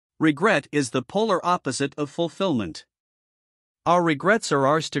Regret is the polar opposite of fulfillment. Our regrets are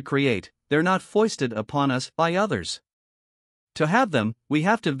ours to create, they're not foisted upon us by others. To have them, we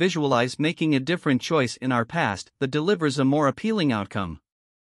have to visualize making a different choice in our past that delivers a more appealing outcome.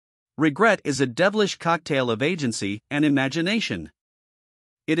 Regret is a devilish cocktail of agency and imagination.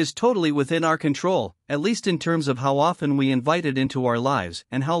 It is totally within our control, at least in terms of how often we invite it into our lives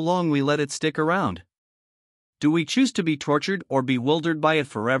and how long we let it stick around. Do we choose to be tortured or bewildered by it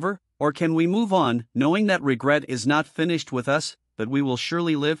forever, or can we move on, knowing that regret is not finished with us, but we will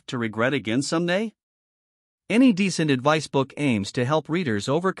surely live to regret again someday? Any decent advice book aims to help readers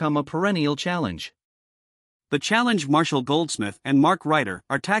overcome a perennial challenge. The challenge Marshall Goldsmith and Mark Ryder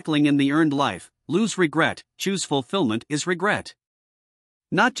are tackling in The Earned Life, Lose Regret, Choose Fulfillment, is regret.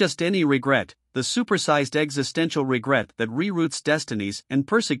 Not just any regret, the supersized existential regret that reroutes destinies and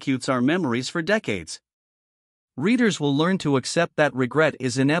persecutes our memories for decades. Readers will learn to accept that regret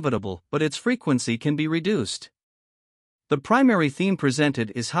is inevitable, but its frequency can be reduced. The primary theme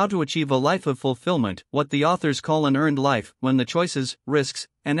presented is how to achieve a life of fulfillment, what the authors call an earned life, when the choices, risks,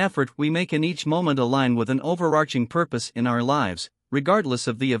 and effort we make in each moment align with an overarching purpose in our lives, regardless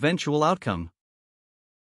of the eventual outcome.